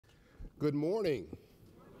Good morning.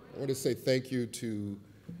 I want to say thank you to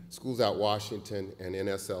Schools Out Washington and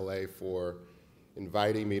NSLA for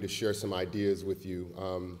inviting me to share some ideas with you.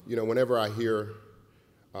 Whenever I hear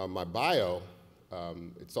my bio,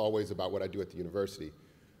 it's always about what I do at the university.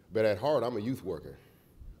 But at heart, I'm a youth worker.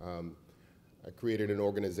 I created an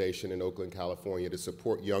organization in Oakland, California to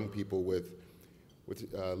support young people with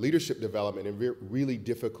leadership development in really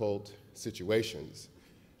difficult situations.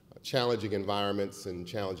 Challenging environments and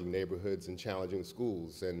challenging neighborhoods and challenging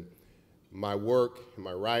schools. And my work,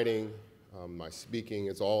 my writing, my speaking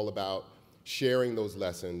is all about sharing those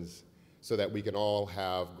lessons so that we can all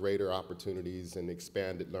have greater opportunities and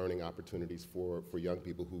expanded learning opportunities for young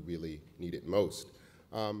people who really need it most.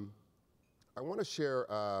 I want to share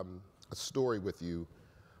a story with you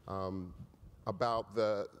about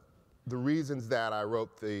the reasons that I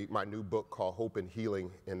wrote my new book called Hope and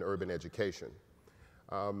Healing in Urban Education.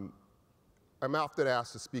 I'm often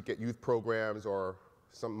asked to speak at youth programs or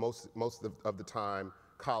most of the time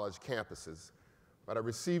college campuses, but I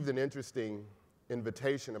received an interesting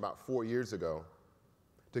invitation about 4 years ago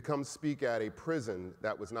to come speak at a prison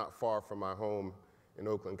that was not far from my home in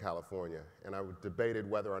Oakland, California, and I debated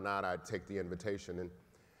whether or not I'd take the invitation, and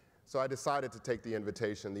so I decided to take the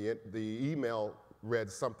invitation. The email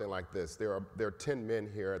read something like this: there are 10 men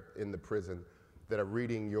here in the prison that are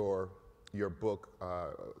reading your book,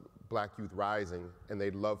 Black Youth Rising, and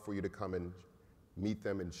they'd love for you to come and meet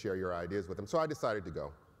them and share your ideas with them. So I decided to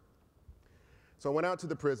go. So I went out to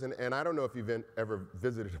the prison, and I don't know if you've ever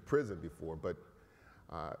visited a prison before, but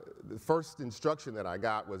the first instruction that I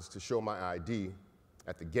got was to show my ID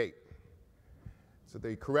at the gate. So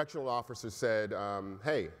the correctional officer said,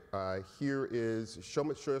 hey, show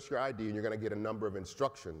us your ID, and you're going to get a number of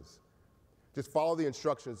instructions. Just follow the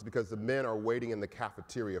instructions because the men are waiting in the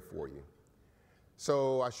cafeteria for you.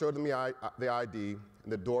 So I showed them the ID,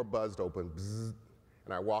 and the door buzzed open, bzzz,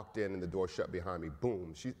 and I walked in, and the door shut behind me,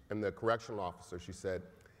 boom. And the correctional officer, she said,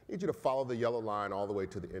 I need you to follow the yellow line all the way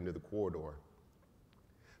to the end of the corridor.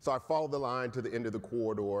 So I followed the line to the end of the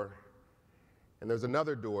corridor, and there's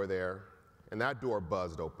another door there, and that door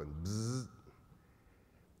buzzed open, bzzz.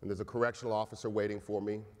 And there's a correctional officer waiting for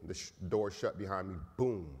me. The door shut behind me,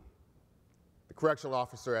 boom. The correctional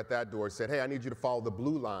officer at that door said, hey, I need you to follow the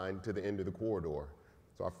blue line to the end of the corridor.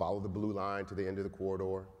 So I followed the blue line to the end of the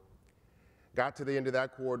corridor. Got to the end of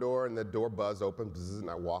that corridor, and the door buzzed open, bzzz, and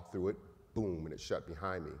I walked through it, boom, and it shut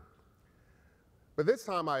behind me. But this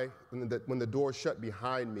time, when the door shut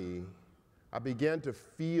behind me, I began to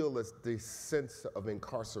feel this sense of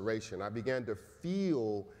incarceration. I began to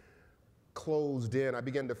feel closed in. I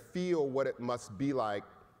began to feel what it must be like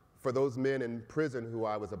for those men in prison who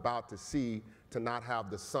I was about to see to not have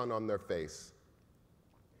the sun on their face,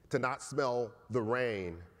 to not smell the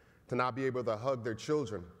rain, to not be able to hug their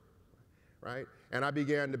children, right? And I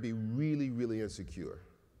began to be really, really insecure.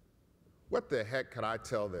 What the heck could I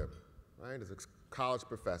tell them, right, as a college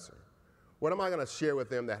professor? What am I going to share with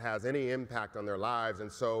them that has any impact on their lives? And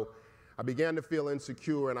so I began to feel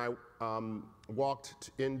insecure, and I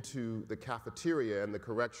walked into the cafeteria, and the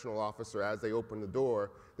correctional officer, as they opened the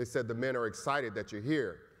door, they said, the men are excited that you're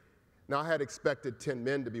here. Now, I had expected 10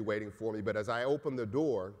 men to be waiting for me, but as they opened the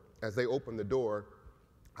door,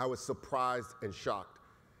 I was surprised and shocked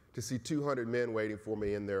to see 200 men waiting for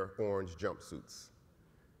me in their orange jumpsuits.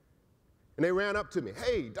 And they ran up to me,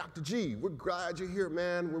 hey, Dr. G, we're glad you're here,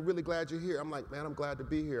 man. We're really glad you're here. I'm like, man, I'm glad to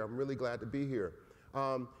be here. I'm really glad to be here.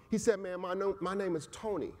 He said, man, my name is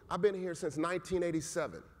Tony. I've been here since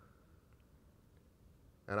 1987.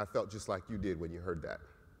 And I felt just like you did when you heard that.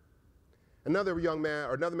 Another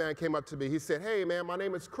man came up to me. He said, hey, man, my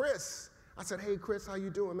name is Chris. I said, hey, Chris, how you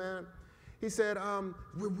doing, man? He said,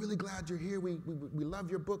 we're really glad you're here. We love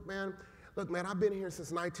your book, man. Look, man, I've been here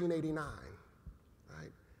since 1989, right?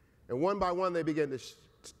 And one by one, they began to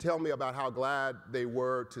tell me about how glad they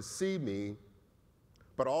were to see me,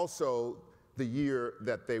 but also the year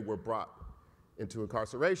that they were brought into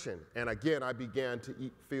incarceration. And again, I began to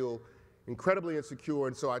feel incredibly insecure,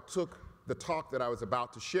 and so I took the talk that I was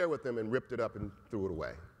about to share with them and ripped it up and threw it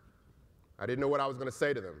away. I didn't know what I was going to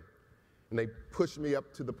say to them. And they pushed me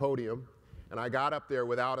up to the podium, and I got up there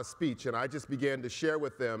without a speech, and I just began to share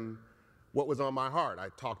with them what was on my heart. I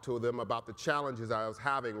talked to them about the challenges I was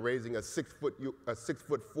having raising a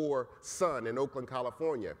 6'4" son in Oakland,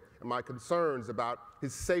 California, and my concerns about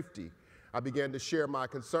his safety. I began to share my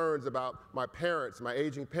concerns about my parents, my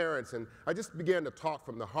aging parents, and I just began to talk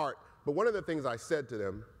from the heart. But one of the things I said to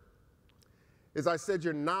them is I said,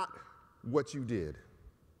 you're not what you did,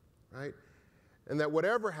 right? And that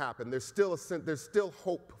whatever happened, there's still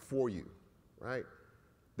hope for you, right?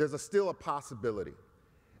 There's still a possibility.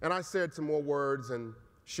 And I said some more words and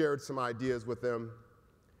shared some ideas with them.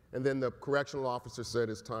 And then the correctional officer said,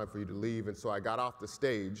 it's time for you to leave. And so I got off the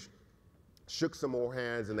stage, shook some more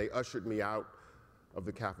hands, and they ushered me out of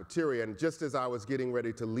the cafeteria. And just as I was getting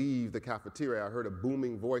ready to leave the cafeteria, I heard a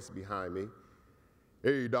booming voice behind me.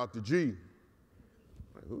 Hey, Dr. G. I'm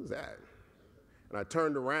like, who's that? And I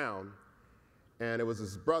turned around, and it was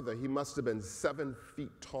his brother. He must have been 7 feet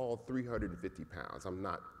tall, 350 pounds. I'm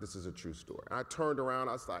not, this is a true story. And I turned around,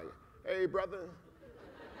 I was like, hey, brother,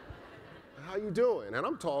 how you doing? And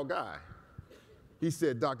I'm a tall guy. He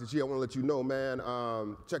said, Dr. G, I want to let you know, man,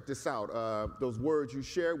 check this out. Those words you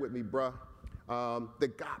shared with me, bruh, they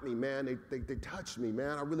got me, man. They touched me,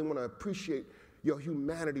 man. I really want to appreciate your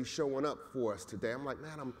humanity showing up for us today. I'm like,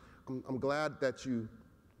 man, I'm glad that you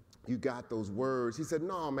got those words. He said,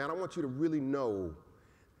 no, man, I want you to really know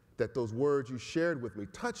that those words you shared with me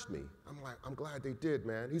touched me. I'm like, I'm glad they did,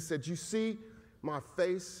 man. He said, you see my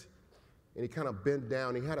face? And he kind of bent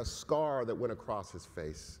down. He had a scar that went across his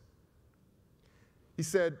face. He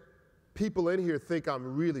said, people in here think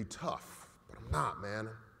I'm really tough, but I'm not, man.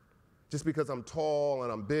 Just because I'm tall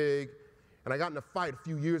and I'm big. And I got in a fight a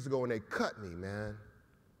few years ago and they cut me, man.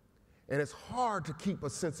 And it's hard to keep a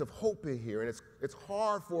sense of hope in here. And it's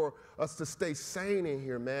hard for us to stay sane in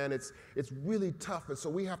here, man. It's really tough. And so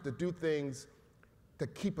we have to do things to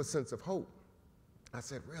keep a sense of hope. I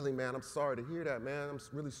said, really, man, I'm sorry to hear that, man. I'm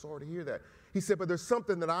really sorry to hear that. He said, but there's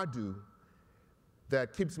something that I do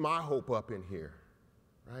that keeps my hope up in here,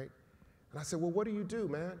 right? And I said, well, what do you do,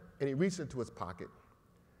 man? And he reached into his pocket.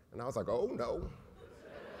 And I was like, oh, no.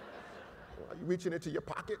 Are you reaching into your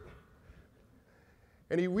pocket?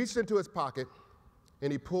 And he reached into his pocket, and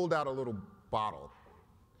he pulled out a little bottle.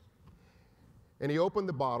 And he opened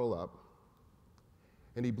the bottle up,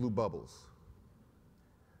 and he blew bubbles.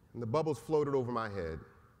 And the bubbles floated over my head.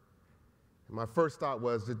 And my first thought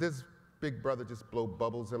was, did this big brother just blow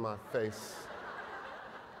bubbles in my face?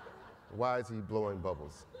 Why is he blowing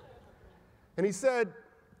bubbles? And he said,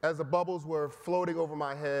 as the bubbles were floating over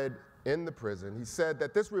my head in the prison, he said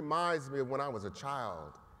that this reminds me of when I was a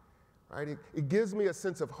child, right? It gives me a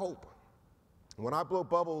sense of hope. When I blow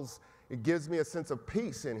bubbles, it gives me a sense of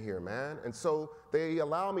peace in here, man. And so they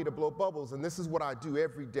allow me to blow bubbles, and this is what I do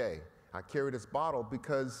every day. I carry this bottle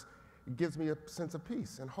because it gives me a sense of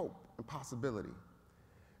peace and hope and possibility.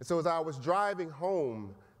 And so as I was driving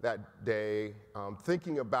home that day,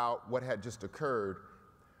 thinking about what had just occurred,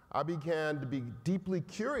 I began to be deeply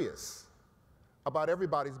curious about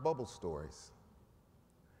everybody's bubble stories.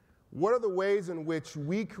 What are the ways in which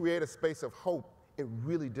we create a space of hope in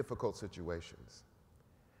really difficult situations?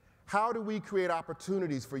 How do we create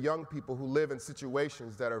opportunities for young people who live in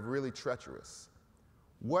situations that are really treacherous?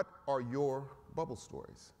 What are your bubble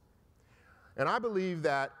stories? And I believe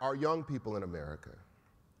that our young people in America,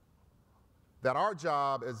 that our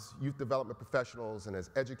job as youth development professionals and as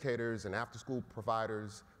educators and after-school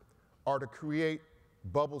providers are to create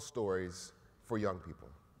bubble stories for young people.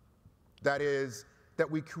 That is, that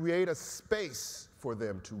we create a space for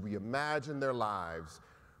them to reimagine their lives.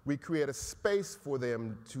 We create a space for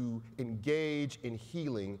them to engage in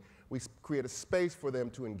healing. We create a space for them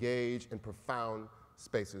to engage in profound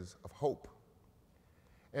spaces of hope.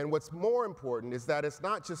 And what's more important is that it's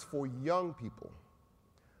not just for young people,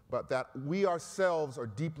 but that we ourselves are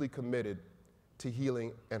deeply committed to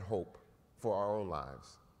healing and hope for our own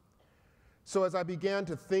lives. So as I began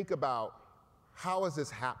to think about how is this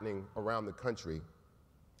happening around the country,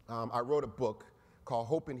 I wrote a book called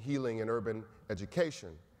Hope and Healing in Urban Education.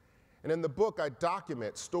 And in the book, I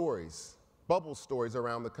document stories, bubble stories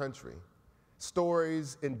around the country,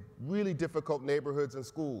 stories in really difficult neighborhoods and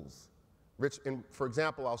schools. For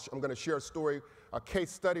example, I'm going to share a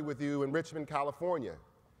case study with you in Richmond, California,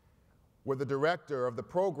 where the director of the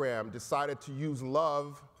program decided to use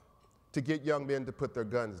love to get young men to put their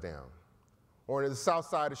guns down. Or in the south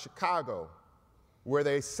side of Chicago, where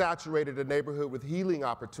they saturated a neighborhood with healing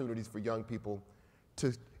opportunities for young people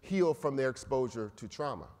to heal from their exposure to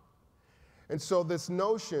trauma. And so this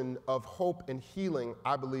notion of hope and healing,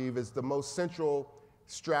 I believe, is the most central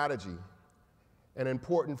strategy, an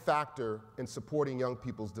important factor in supporting young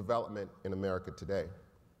people's development in America today.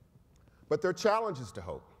 But there are challenges to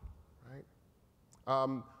hope,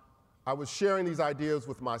 right? I was sharing these ideas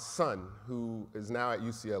with my son, who is now at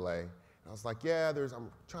UCLA. I was like, yeah,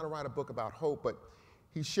 I'm trying to write a book about hope, but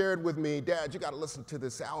he shared with me, Dad, you got to listen to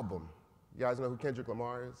this album. You guys know who Kendrick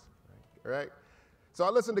Lamar is, right? So I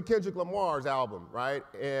listened to Kendrick Lamar's album, right?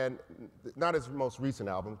 And not his most recent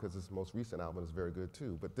album, because his most recent album is very good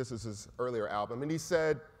too, but this is his earlier album. And he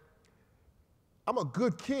said, I'm a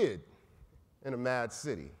good kid in a mad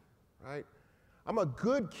city, right? I'm a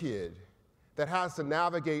good kid that has to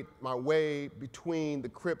navigate my way between the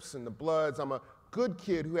Crips and the Bloods. I'm a good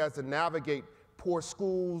kid who has to navigate poor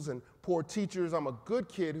schools and poor teachers. I'm a good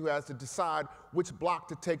kid who has to decide which block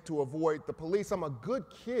to take to avoid the police. I'm a good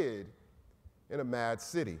kid in a mad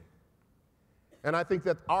city. And I think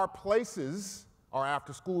that our places, our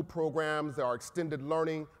after-school programs, our extended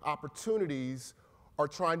learning opportunities are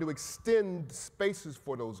trying to extend spaces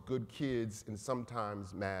for those good kids in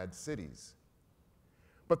sometimes mad cities.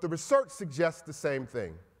 But the research suggests the same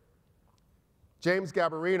thing. James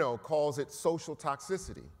Gabarino calls it social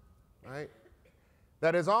toxicity, right?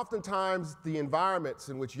 That is, oftentimes the environments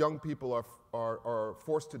in which young people are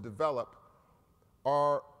forced to develop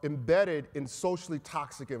are embedded in socially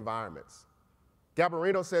toxic environments.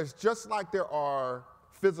 Gabarino says, just like there are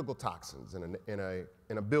physical toxins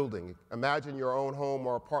in a building, imagine your own home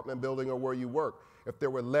or apartment building or where you work, if there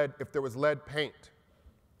was lead paint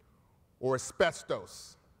or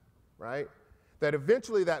asbestos, right? That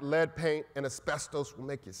eventually that lead paint and asbestos will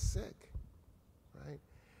make you sick, right?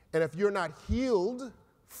 And if you're not healed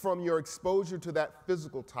from your exposure to that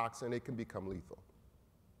physical toxin, it can become lethal.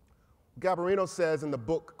 Gabarino says in the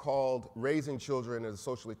book called Raising Children in a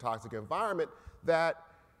Socially Toxic Environment that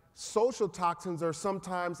social toxins are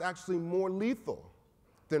sometimes actually more lethal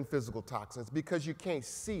than physical toxins because you can't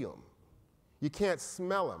see them. You can't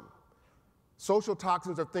smell them. Social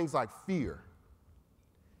toxins are things like fear,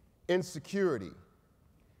 insecurity,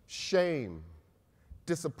 shame,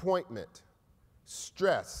 disappointment,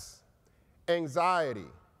 stress, anxiety.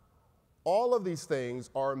 All of these things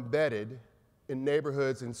are embedded in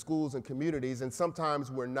neighborhoods and schools and communities, and sometimes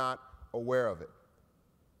we're not aware of it.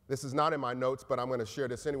 This is not in my notes, but I'm going to share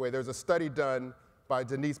this anyway. There's a study done by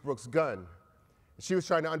Denise Brooks Gunn. She was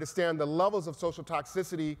trying to understand the levels of social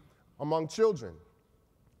toxicity among children.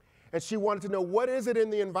 And she wanted to know what is it in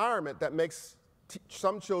the environment that makes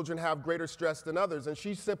some children have greater stress than others. And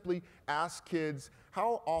she simply asked kids,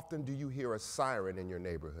 how often do you hear a siren in your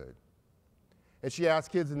neighborhood? And she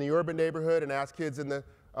asked kids in the urban neighborhood and asked kids in the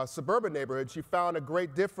suburban neighborhood. She found a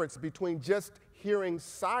great difference between just hearing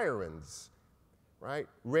sirens, right,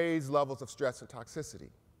 raise levels of stress and toxicity,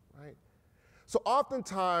 right? So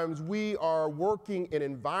oftentimes we are working in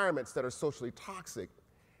environments that are socially toxic,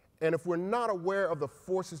 and if we're not aware of the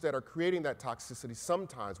forces that are creating that toxicity,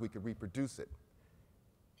 sometimes we could reproduce it.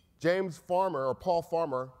 Paul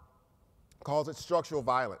Farmer calls it structural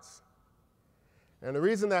violence. And the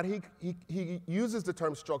reason that he uses the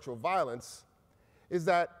term structural violence is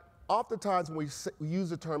that oftentimes when we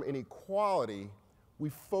use the term inequality, we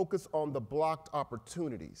focus on the blocked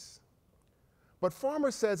opportunities. But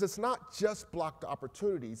Farmer says it's not just blocked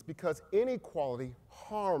opportunities because inequality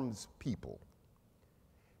harms people.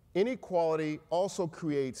 Inequality also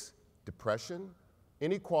creates depression,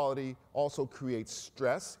 inequality also creates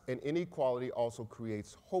stress, and inequality also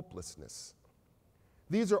creates hopelessness.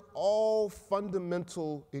 These are all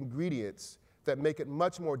fundamental ingredients that make it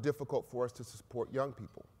much more difficult for us to support young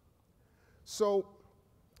people. So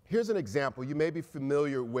here's an example. You may be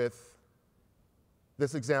familiar with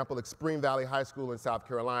this example at Spring Valley High School in South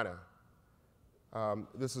Carolina.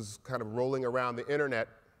 This is kind of rolling around the internet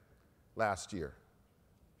last year.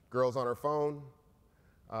 Girl's on her phone.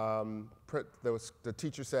 The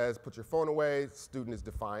teacher says, put your phone away. Student is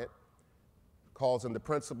defiant. Calls in the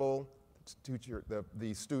principal.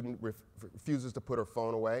 The student refuses to put her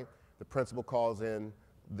phone away. The principal calls in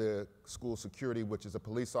the school security, which is a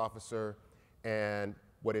police officer, and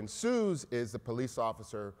what ensues is the police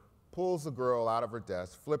officer pulls the girl out of her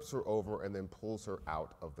desk, flips her over, and then pulls her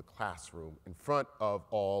out of the classroom in front of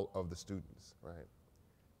all of the students, right?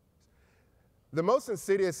 The most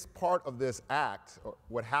insidious part of this act, or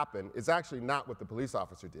what happened, is actually not what the police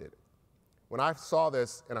officer did. When I saw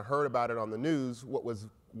this and I heard about it on the news, what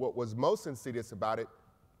was most insidious about it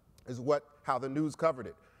is how the news covered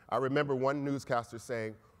it. I remember one newscaster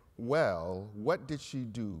saying, well, what did she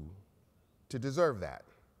do to deserve that?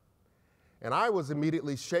 And I was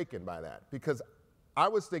immediately shaken by that because I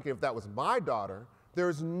was thinking if that was my daughter,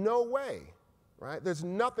 there's no way, right? There's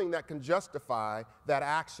nothing that can justify that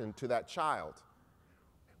action to that child.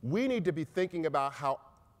 We need to be thinking about how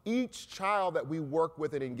each child that we work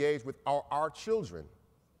with and engage with are our children.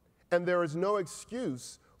 And there is no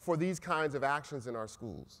excuse for these kinds of actions in our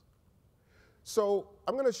schools. So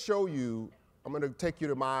I'm going to take you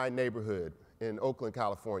to my neighborhood in Oakland,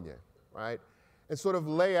 California, right? And sort of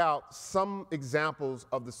lay out some examples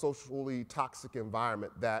of the socially toxic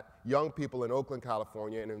environment that young people in Oakland,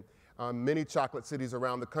 California, and in many chocolate cities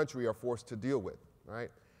around the country are forced to deal with,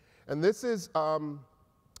 right? And this is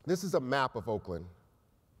a map of Oakland.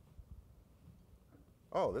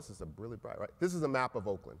 Oh, this is a really bright, right? This is a map of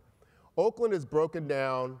Oakland. Oakland is broken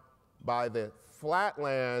down by the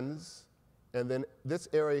flatlands, and then this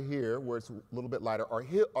area here, where it's a little bit lighter,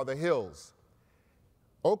 are the hills.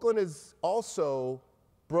 Oakland is also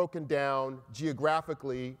broken down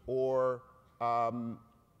geographically or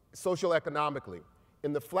socioeconomically.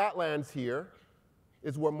 In the flatlands here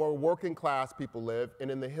is where more working class people live,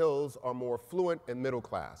 and in the hills are more affluent and middle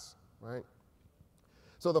class, right?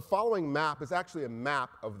 So the following map is actually a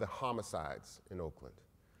map of the homicides in Oakland.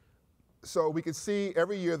 So we can see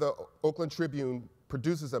every year the Oakland Tribune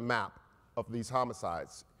produces a map of these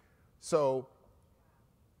homicides. So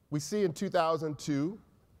we see in 2002,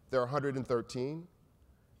 there are 113.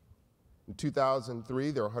 In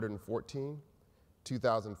 2003, there are 114.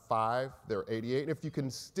 2005, there are 88. And if you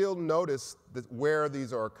can still notice where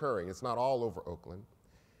these are occurring, it's not all over Oakland.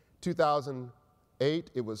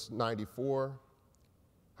 2008, it was 94,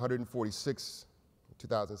 146 in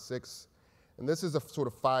 2006. And this is a sort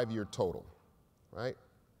of 5-year total, right?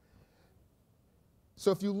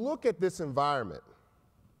 So if you look at this environment,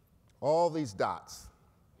 all these dots,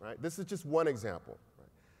 right? This is just one example. Right?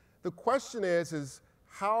 The question is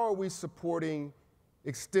how are we supporting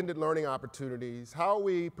extended learning opportunities? How are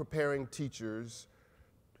we preparing teachers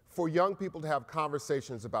for young people to have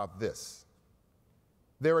conversations about this?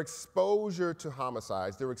 Their exposure to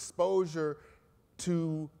homicides, their exposure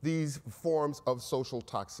to these forms of social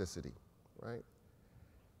toxicity, right?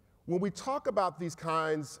 When we talk about these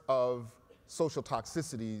kinds of social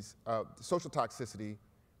toxicity,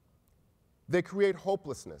 they create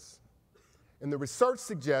hopelessness. And the research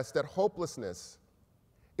suggests that hopelessness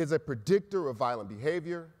is a predictor of violent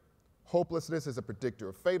behavior. Hopelessness is a predictor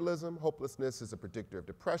of fatalism. Hopelessness is a predictor of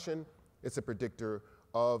depression. It's a predictor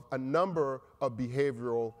of a number of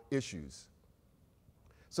behavioral issues.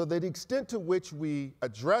 So the extent to which we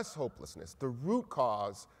address hopelessness, the root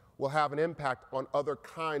cause, will have an impact on other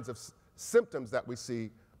kinds of symptoms that we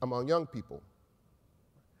see among young people.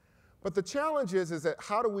 But the challenge is that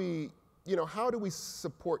how do we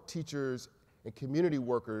support teachers and community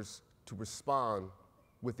workers to respond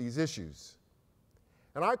with these issues?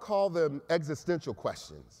 And I call them existential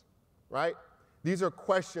questions, right? These are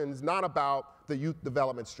questions not about the youth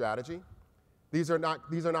development strategy. These are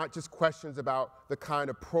not just questions about the kind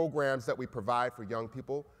of programs that we provide for young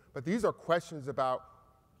people, but these are questions about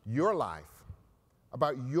your life,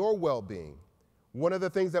 about your well-being. One of the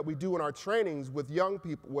things that we do in our trainings with young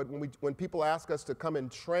people, when people ask us to come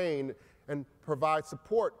and train and provide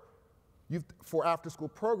support for after-school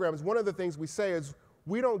programs, one of the things we say is,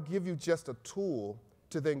 we don't give you just a tool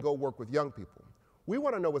to then go work with young people. We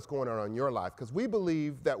want to know what's going on in your life, because we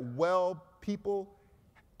believe that well people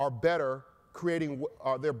are better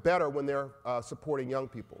they're better when they're supporting young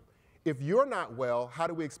people. If you're not well, how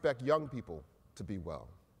do we expect young people to be well,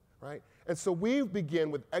 right? And so we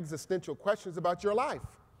begin with existential questions about your life.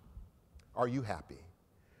 Are you happy?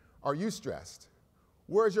 Are you stressed?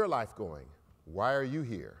 Where's your life going? Why are you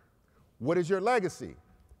here? What is your legacy?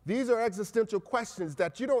 These are existential questions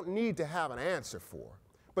that you don't need to have an answer for,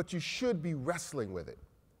 but you should be wrestling with it,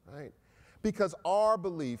 right? Because our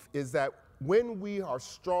belief is that when we are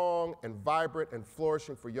strong and vibrant and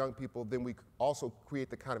flourishing for young people, then we also create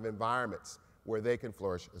the kind of environments where they can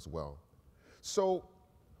flourish as well. So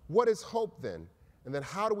what is hope then? And then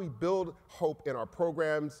how do we build hope in our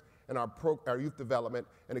programs and our youth development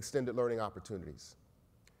and extended learning opportunities?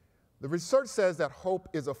 The research says that hope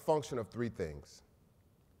is a function of 3 things.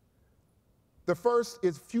 The first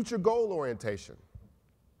is future goal orientation,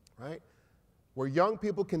 right? Where young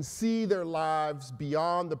people can see their lives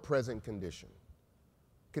beyond the present condition,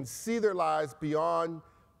 can see their lives beyond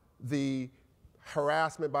the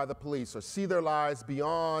harassment by the police, or see their lives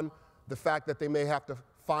beyond the fact that they may have to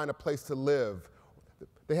find a place to live.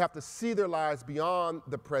 They have to see their lives beyond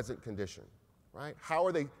the present condition, right? How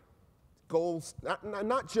are they goals,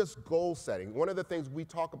 not just goal setting. One of the things we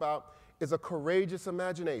talk about is a courageous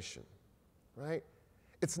imagination, right?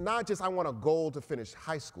 It's not just I want a goal to finish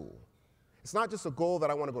high school. It's not just a goal that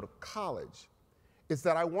I want to go to college. It's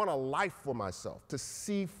that I want a life for myself, to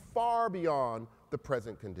see far beyond the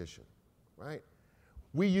present condition, right?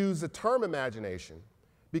 We use the term imagination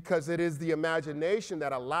because it is the imagination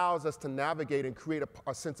that allows us to navigate and create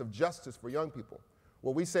a sense of justice for young people.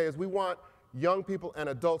 What we say is we want young people and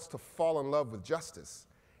adults to fall in love with justice.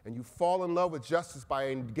 And you fall in love with justice by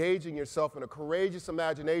engaging yourself in a courageous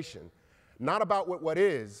imagination, not about what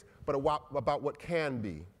is, but about what can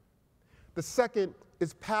be. The second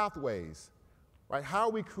is pathways, right? How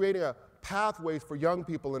are we creating pathways for young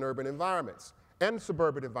people in urban environments and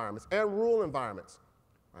suburban environments and rural environments?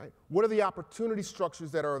 right? What are the opportunity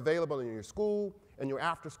structures that are available in your school and your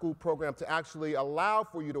after-school program to actually allow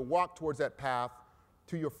for you to walk towards that path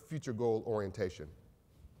to your future goal orientation?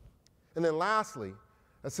 And then lastly,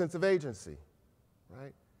 a sense of agency,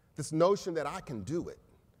 right? This notion that I can do it,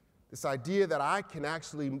 this idea that I can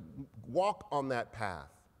actually walk on that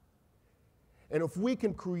path. And if we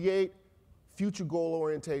can create future goal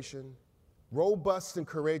orientation, robust and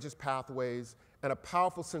courageous pathways, and a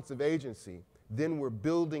powerful sense of agency, then we're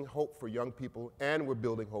building hope for young people and we're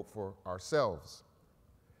building hope for ourselves.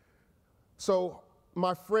 So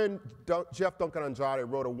my friend Jeff Duncan Andrade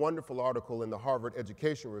wrote a wonderful article in the Harvard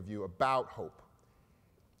Education Review about hope.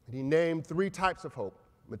 And he named 3 types of hope: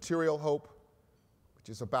 material hope, which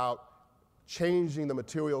is about changing the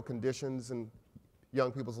material conditions in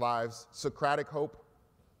young people's lives; Socratic hope,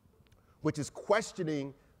 which is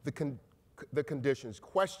questioning the conditions,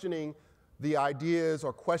 questioning the ideas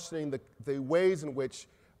or questioning the ways in which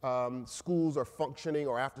schools are functioning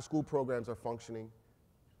or after-school programs are functioning.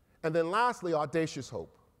 And then lastly, audacious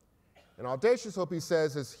hope. And audacious hope, he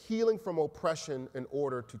says, is healing from oppression in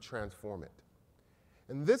order to transform it.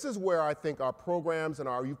 And this is where I think our programs and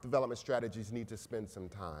our youth development strategies need to spend some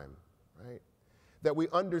time, right? That we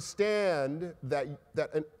understand that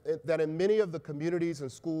in many of the communities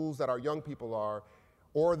and schools that our young people are,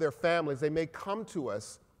 or their families, they may come to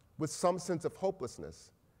us with some sense of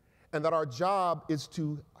hopelessness, and that our job is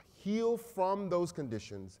to heal from those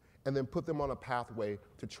conditions and then put them on a pathway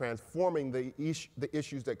to transforming the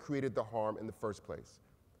issues that created the harm in the first place,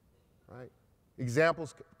 right?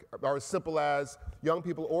 Examples are as simple as young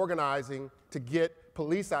people organizing to get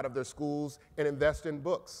police out of their schools and invest in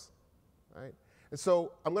books, right? And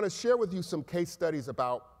so I'm going to share with you some case studies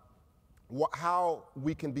about how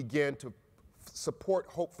we can begin to support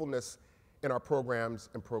hopefulness in our programs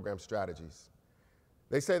and program strategies.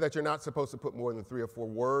 They say that you're not supposed to put more than 3 or 4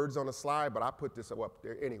 words on a slide, but I put this up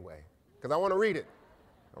there anyway, because I want to read it.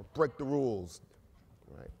 I'll break the rules,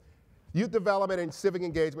 right? Youth development and civic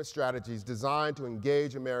engagement strategies designed to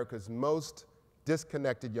engage America's most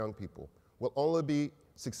disconnected young people will only be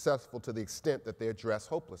successful to the extent that they address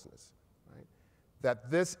hopelessness, right?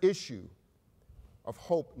 That this issue of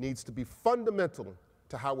hope needs to be fundamental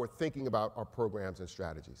to how we're thinking about our programs and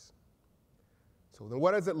strategies. So then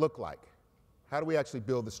what does it look like? How do we actually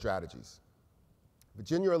build the strategies?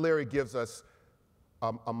 Virginia O'Leary gives us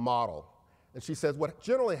a model, and she says what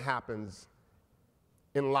generally happens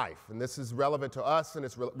in life, and this is relevant to us and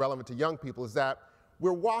it's relevant to young people, is that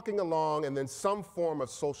we're walking along and then some form of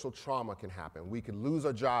social trauma can happen. We could lose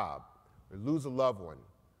a job, or lose a loved one.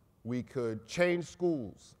 We could change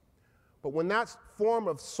schools. But when that form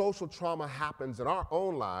of social trauma happens in our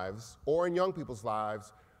own lives or in young people's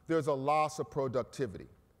lives, there's a loss of productivity,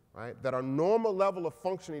 right? That our normal level of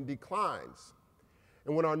functioning declines.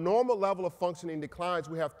 And when our normal level of functioning declines,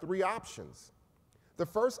 we have 3 options. The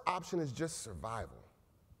first option is just survival,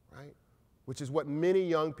 right? Which is what many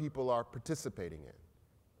young people are participating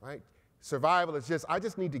in, right? Survival is just, I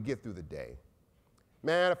just need to get through the day.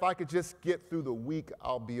 Man, if I could just get through the week,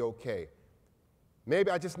 I'll be okay.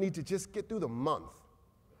 Maybe I just need to just get through the month,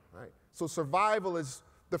 right? So survival is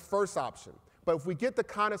the first option. But if we get the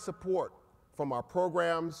kind of support from our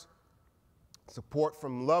programs, support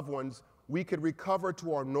from loved ones, we could recover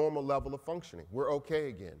to our normal level of functioning. We're okay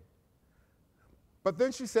again. But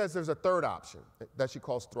then she says there's a third option that she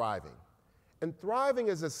calls thriving. And thriving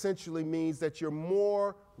is essentially means that you're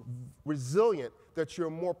more resilient, that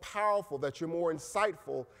you're more powerful, that you're more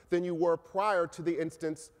insightful than you were prior to the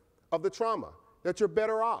instance of the trauma, that you're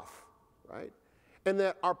better off, right? And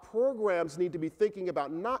that our programs need to be thinking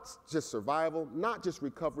about not just survival, not just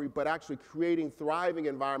recovery, but actually creating thriving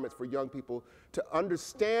environments for young people to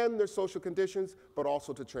understand their social conditions, but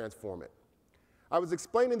also to transform it. I was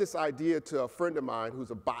explaining this idea to a friend of mine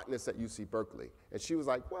who's a botanist at UC Berkeley, and she was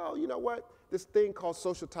like, well, you know what? This thing called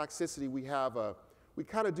social toxicity, we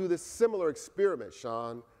kind of do this similar experiment,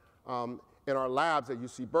 Shawn, in our labs at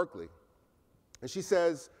UC Berkeley. And she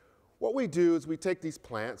says, what we do is we take these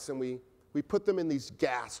plants and we put them in these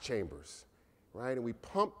gas chambers, right? And we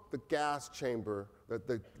pump the gas chamber,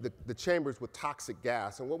 the chambers with toxic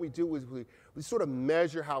gas. And what we do is we sort of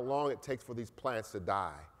measure how long it takes for these plants to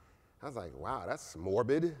die. I was like, wow, that's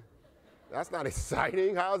morbid. That's not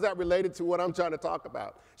exciting. How is that related to what I'm trying to talk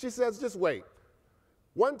about? She says, just wait.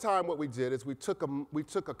 One time what we did is we took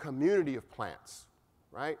a community of plants,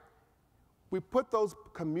 right? We put those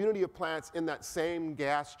community of plants in that same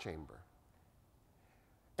gas chamber.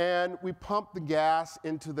 And we pumped the gas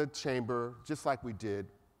into the chamber just like we did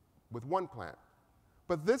with one plant.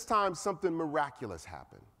 But this time something miraculous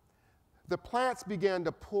happened. the plants began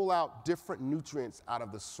to pull out different nutrients out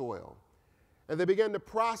of the soil. And they began to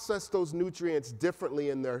process those nutrients differently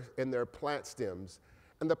in their plant stems.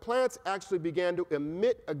 And the plants actually began to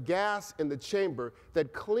emit a gas in the chamber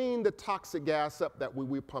that cleaned the toxic gas up that we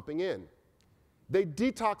were pumping in. They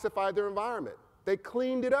detoxified their environment. They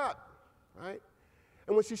cleaned it up, right?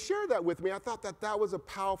 And when she shared that with me, I thought that that was a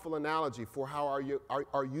powerful analogy for how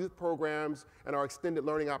our youth programs and our extended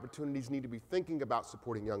learning opportunities need to be thinking about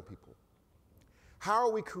supporting young people. How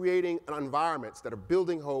are we creating environments that are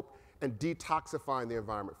building hope and detoxifying the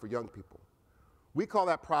environment for young people? We call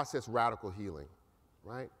that process radical healing,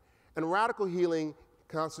 right? And radical healing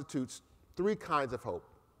constitutes three kinds of hope: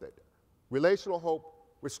 relational hope,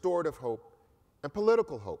 restorative hope, and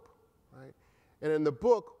political hope, right? And in the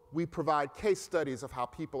book, we provide case studies of how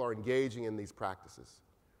people are engaging in these practices.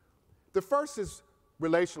 The first is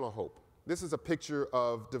relational hope. This is a picture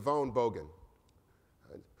of Devone Bogan,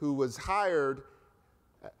 who was hired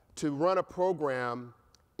to run a program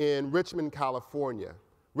in Richmond, California.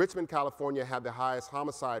 Richmond, California had the highest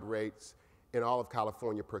homicide rates in all of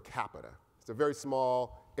California per capita. It's a very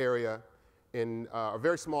small area in a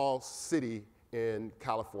very small city in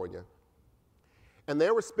California. And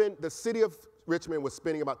the city of Richmond was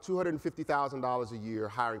spending about $250,000 a year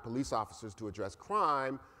hiring police officers to address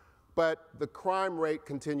crime, but the crime rate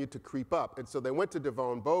continued to creep up. And so they went to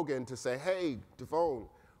Devone Bogan to say, hey, Devone,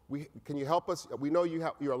 can you help us? We know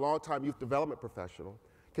you're a long-time youth development professional.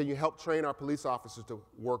 Can you help train our police officers to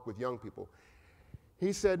work with young people?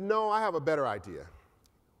 He said, no, I have a better idea.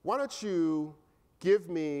 Why don't you give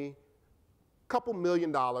me a couple $1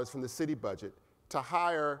 million from the city budget to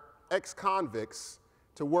hire ex-convicts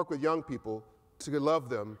to work with young people, to love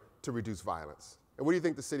them, to reduce violence. And what do you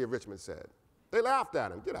think the city of Richmond said? They laughed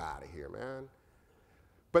at him. Get out of here, man.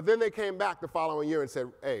 But then they came back the following year and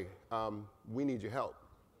said, hey, we need your help.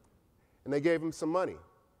 And they gave him some money.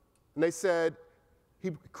 And they said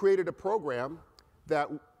he created a program that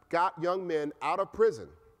got young men out of prison,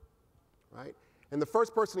 right? And the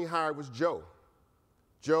first person he hired was Joe.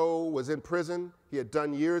 Joe was in prison. He had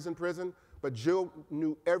done years in prison, but Joe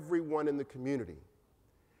knew everyone in the community.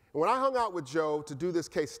 And when I hung out with Joe to do this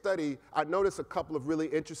case study, I noticed a couple of really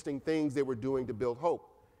interesting things they were doing to build hope.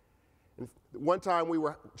 And one time we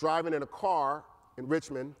were driving in a car in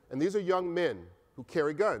Richmond, and these are young men who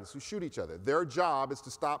carry guns, who shoot each other. Their job is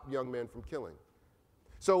to stop young men from killing.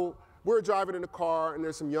 So we're driving in a car, and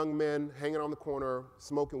there's some young men hanging on the corner,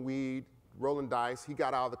 smoking weed, rolling dice. He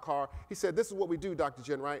got out of the car. He said, this is what we do, Dr.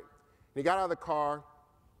 Ginwright. And he got out of the car,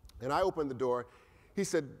 and I opened the door. He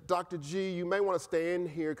said, Dr. G, you may want to stay in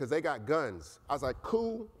here because they got guns. I was like,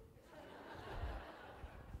 cool.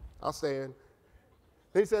 I'll stay in.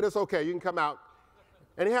 He said, it's okay, you can come out.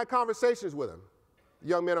 And he had conversations with him, the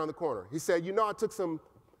young men on the corner. He said, you know, I took some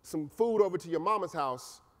food over to your mama's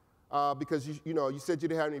house because you said you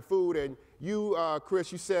didn't have any food, and you, Chris,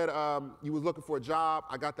 you said you was looking for a job.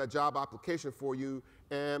 I got that job application for you.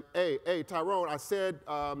 And hey, Tyrone, I said,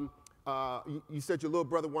 you said your little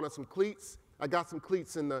brother wanted some cleats. I got some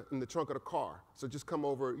cleats in the trunk of the car. So just come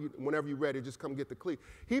over, whenever you're ready, just come get the cleat.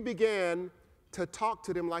 He began to talk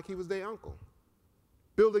to them like he was their uncle,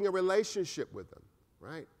 building a relationship with them,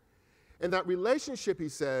 right? And that relationship, he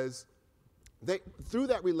says, through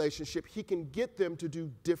that relationship, he can get them to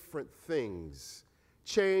do different things,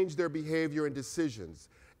 change their behavior and decisions.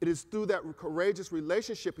 It is through that courageous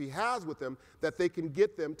relationship he has with them that they can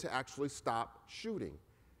get them to actually stop shooting.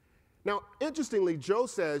 Now, interestingly, Joe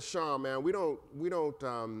says, Shawn, man,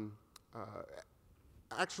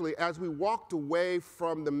 actually, as we walked away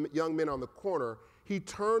from the young men on the corner, he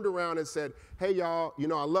turned around and said, hey, y'all, you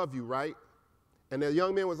know I love you, right? And the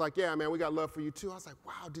young man was like, yeah, man, we got love for you too. I was like,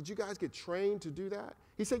 wow, did you guys get trained to do that?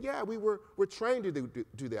 He said, yeah, we're trained to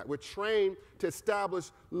do that. We're trained to establish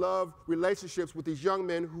love relationships with these young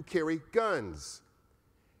men who carry guns.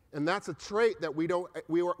 And that's a trait that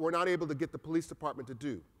we're not able to get the police department to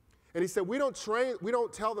do. And he said, we don't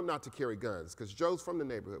tell them not to carry guns, because Joe's from the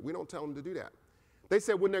neighborhood. We don't tell them to do that. They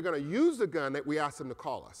said when they're going to use the gun, that we ask them to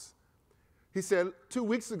call us. He said 2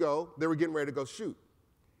 weeks ago, they were getting ready to go shoot.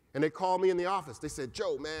 And they called me in the office. They said,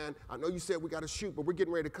 Joe, man, I know you said we got to shoot, but we're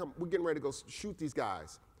getting ready to go shoot these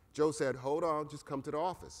guys. Joe said, hold on, just come to the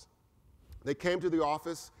office. They came to the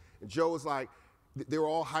office, and Joe was like, they were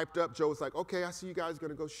all hyped up. Joe was like, okay, I see you guys are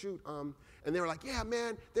going to go shoot. And they were like, yeah,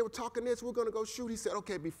 man, they were talking this, we're going to go shoot. He said,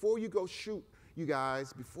 okay, before you go shoot, you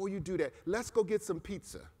guys, before you do that, let's go get some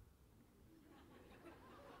pizza.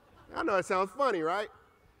 I know it sounds funny, right?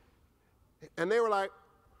 And they were like,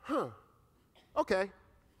 huh, okay.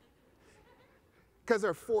 Because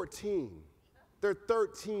they're 14. They're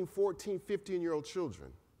 13, 14, 15-year-old children,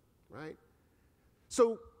 right?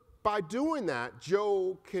 So by doing that,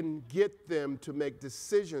 Joe can get them to make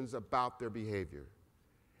decisions about their behavior.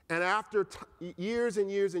 And after years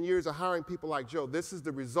and years and years of hiring people like Joe, this is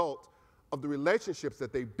the result of the relationships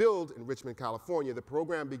that they build in Richmond, California. The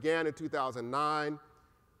program began in 2009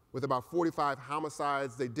 with about 45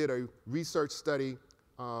 homicides. They did a research study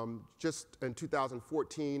just in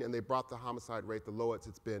 2014, and they brought the homicide rate the lowest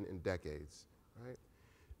it's been in decades, right?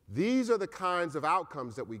 These are the kinds of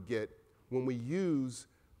outcomes that we get when we use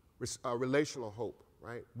relational hope,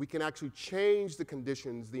 right? We can actually change the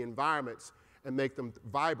conditions, the environments, and make them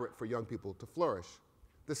vibrant for young people to flourish.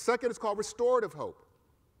 The second is called restorative hope.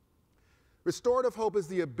 Restorative hope is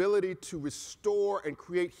the ability to restore and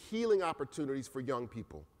create healing opportunities for young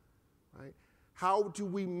people, right? How do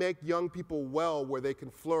we make young people well where they can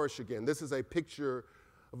flourish again? This is a picture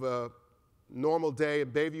of a normal day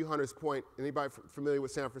in Bayview, Hunters Point. Anybody familiar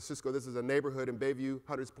with San Francisco? This is a neighborhood in Bayview,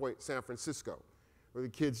 Hunters Point, San Francisco, where the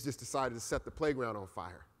kids just decided to set the playground on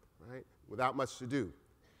fire, right? Without much to do.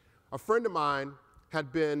 A friend of mine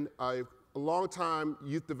had been a longtime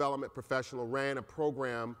youth development professional, ran a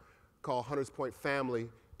program called Hunters Point Family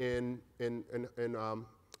in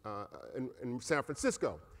San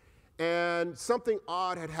Francisco. And something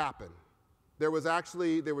odd had happened. There was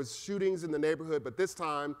shootings in the neighborhood, but this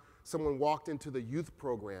time someone walked into the youth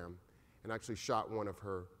program and actually shot one of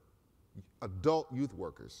her adult youth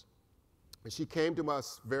workers. And she came to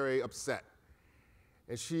us very upset.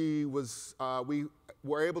 And we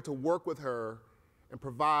were able to work with her and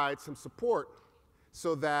provide some support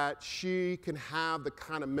so that she can have the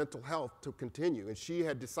kind of mental health to continue. And she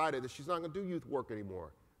had decided that she's not going to do youth work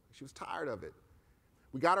anymore. She was tired of it.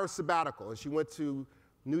 We got her a sabbatical, and she went to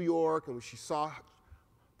New York, and she saw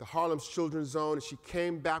the Harlem's Children's Zone, and she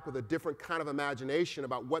came back with a different kind of imagination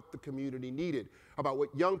about what the community needed, about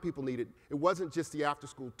what young people needed. It wasn't just the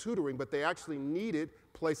after-school tutoring, but they actually needed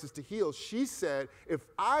places to heal. She said, if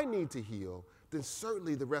I need to heal, then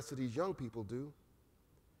certainly the rest of these young people do.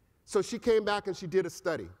 So she came back and she did a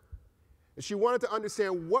study. And she wanted to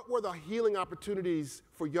understand what were the healing opportunities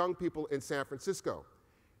for young people in San Francisco.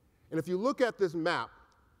 And if you look at this map,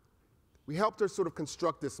 we helped her sort of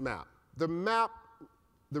construct this map. The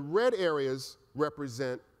red areas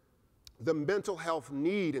represent the mental health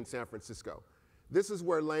need in San Francisco. This is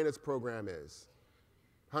where Lena's program is,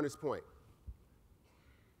 Hunters Point.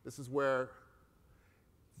 This is where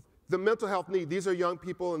the mental health need, these are young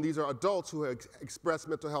people and these are adults who have expressed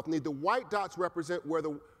mental health need. The white dots represent where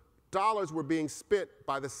the dollars were being spent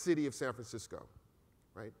by the city of San Francisco,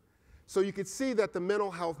 right? So you could see that the mental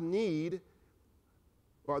health need,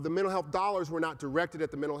 or the mental health dollars were not directed at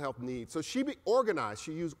the mental health need. So she organized.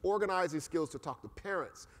 She used organizing skills to talk to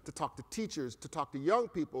parents, to talk to teachers, to talk to young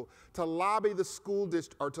people, to lobby the school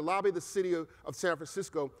district, or to lobby the city of San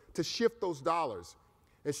Francisco to shift those dollars.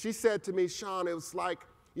 And she said to me, Shawn, it was like,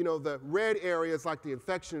 you know, the red area is like the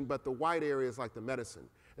infection, but the white area is like the medicine.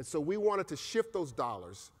 And so we wanted to shift those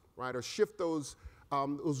dollars, right, or shift those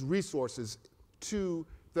resources to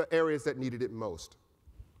the areas that needed it most.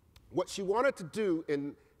 What she wanted to do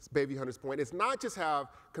in Bayview Hunters Point is not just have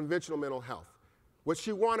conventional mental health. What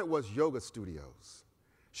she wanted was yoga studios.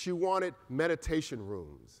 She wanted meditation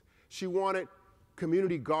rooms. She wanted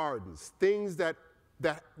community gardens, things that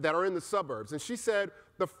are in the suburbs. And she said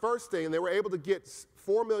the first thing, and they were able to get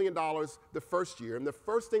 $4 million the first year, and the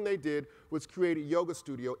first thing they did was create a yoga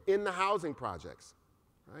studio in the housing projects,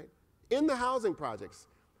 right? In the housing projects.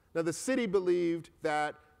 Now, the city believed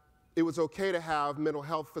that it was okay to have mental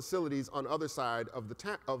health facilities on the other side of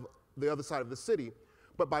the city,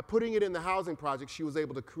 but by putting it in the housing project, she was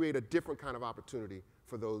able to create a different kind of opportunity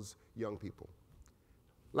for those young people.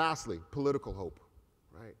 Lastly, political hope,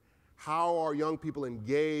 right? How are young people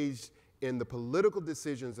engaged in the political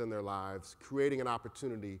decisions in their lives, creating an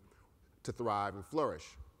opportunity to thrive and flourish?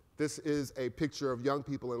 This is a picture of young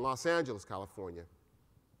people in Los Angeles, California.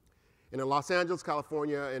 And in Los Angeles,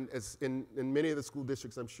 California, and as in many of the school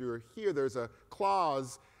districts, I'm sure here, there's a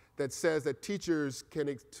clause that says that teachers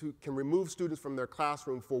can remove students from their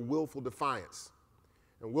classroom for willful defiance.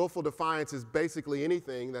 And willful defiance is basically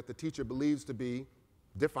anything that the teacher believes to be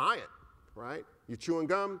defiant, right? You're chewing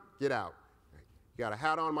gum, get out. You got a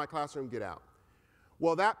hat on in my classroom, get out.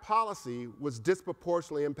 Well, that policy was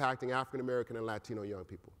disproportionately impacting African American and Latino young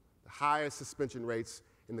people, the highest suspension rates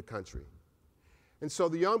in the country. And so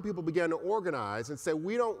the young people began to organize and say,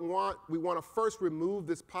 we want to first remove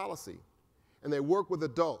this policy. And they work with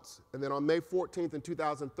adults. And then on May 14th in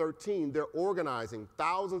 2013, they're organizing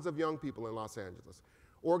thousands of young people in Los Angeles,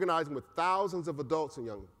 organizing with thousands of adults and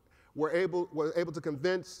young. Were able to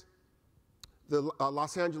convince the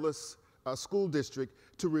Los Angeles school district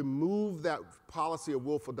to remove that policy of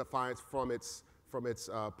willful defiance from its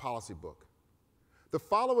policy book. The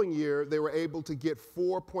following year, they were able to get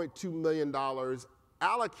 $4.2 million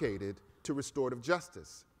allocated to restorative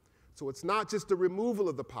justice. So it's not just the removal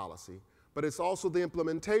of the policy, but it's also the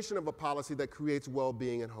implementation of a policy that creates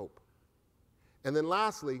well-being and hope. And then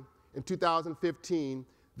lastly, in 2015,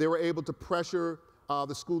 they were able to pressure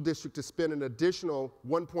the school district to spend an additional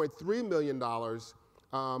 $1.3 million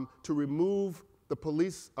to remove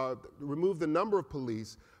the number of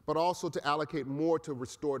police, but also to allocate more to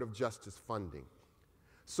restorative justice funding.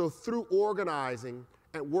 So through organizing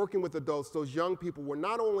and working with adults, those young people were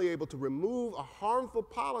not only able to remove a harmful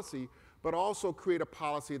policy, but also create a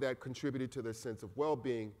policy that contributed to their sense of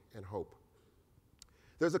well-being and hope.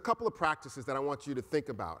 There's a couple of practices that I want you to think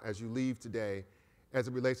about as you leave today as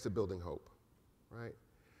it relates to building hope, right?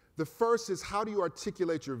 The first is, how do you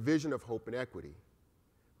articulate your vision of hope and equity,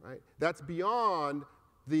 right? That's beyond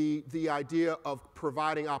the idea of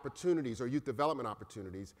providing opportunities or youth development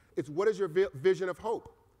opportunities. It's, what is your vision of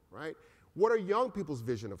hope, right? What are young people's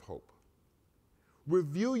vision of hope?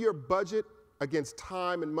 Review your budget against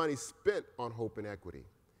time and money spent on hope and equity.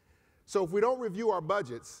 So if we don't review our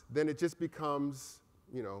budgets, then it just becomes,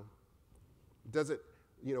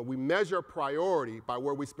 we measure priority by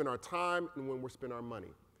where we spend our time and when we spend our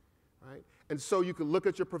money, right? And so you can look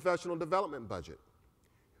at your professional development budget.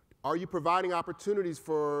 Are you providing opportunities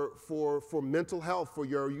for mental health for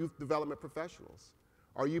your youth development professionals?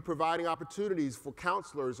 Are you providing opportunities for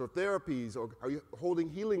counselors or therapies, or are you holding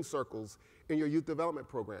healing circles in your youth development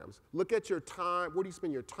programs? Look at your time. Where do you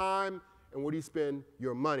spend your time, and where do you spend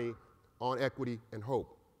your money on equity and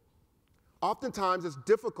hope? Oftentimes, it's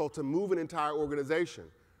difficult to move an entire organization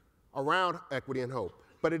around equity and hope,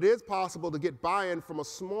 but it is possible to get buy-in from a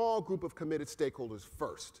small group of committed stakeholders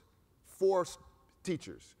first. 4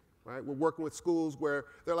 teachers, right? We're working with schools where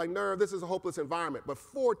they're like, no, this is a hopeless environment, but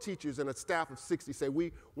 4 teachers and a staff of 60 say,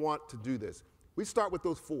 we want to do this. We start with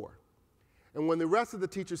those 4. And when the rest of the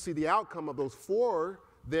teachers see the outcome of those 4,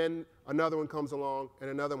 then another one comes along and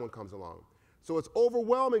another one comes along. So it's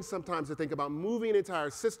overwhelming sometimes to think about moving an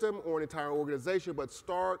entire system or an entire organization, but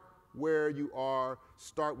start where you are,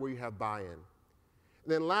 start where you have buy-in. And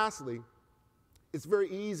then lastly, it's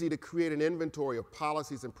very easy to create an inventory of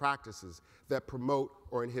policies and practices that promote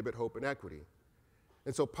or inhibit hope and equity.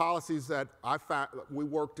 And so policies that we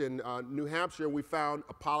worked in New Hampshire, we found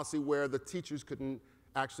a policy where the teachers couldn't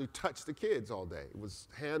actually touch the kids all day. It was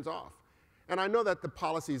hands off. And I know that the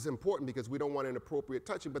policy is important because we don't want inappropriate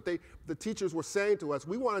touching, but the teachers were saying to us,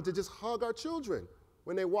 we wanted to just hug our children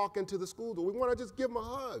when they walk into the school door. We want to just give them a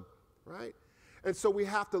hug, right? And so we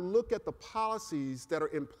have to look at the policies that are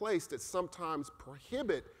in place that sometimes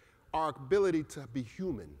prohibit our ability to be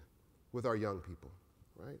human with our young people,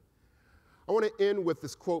 right? I want to end with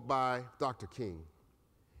this quote by Dr. King.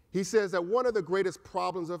 He says that one of the greatest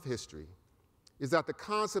problems of history is that the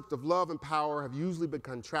concept of love and power have usually been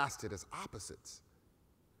contrasted as opposites.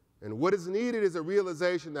 And what is needed is a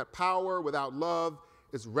realization that power without love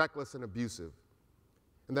is reckless and abusive,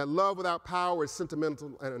 and that love without power is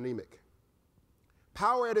sentimental and anemic.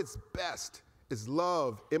 Power at its best is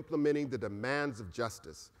love implementing the demands of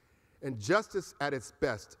justice, and justice at its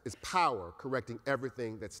best is power correcting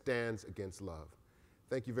everything that stands against love.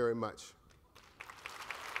 Thank you very much.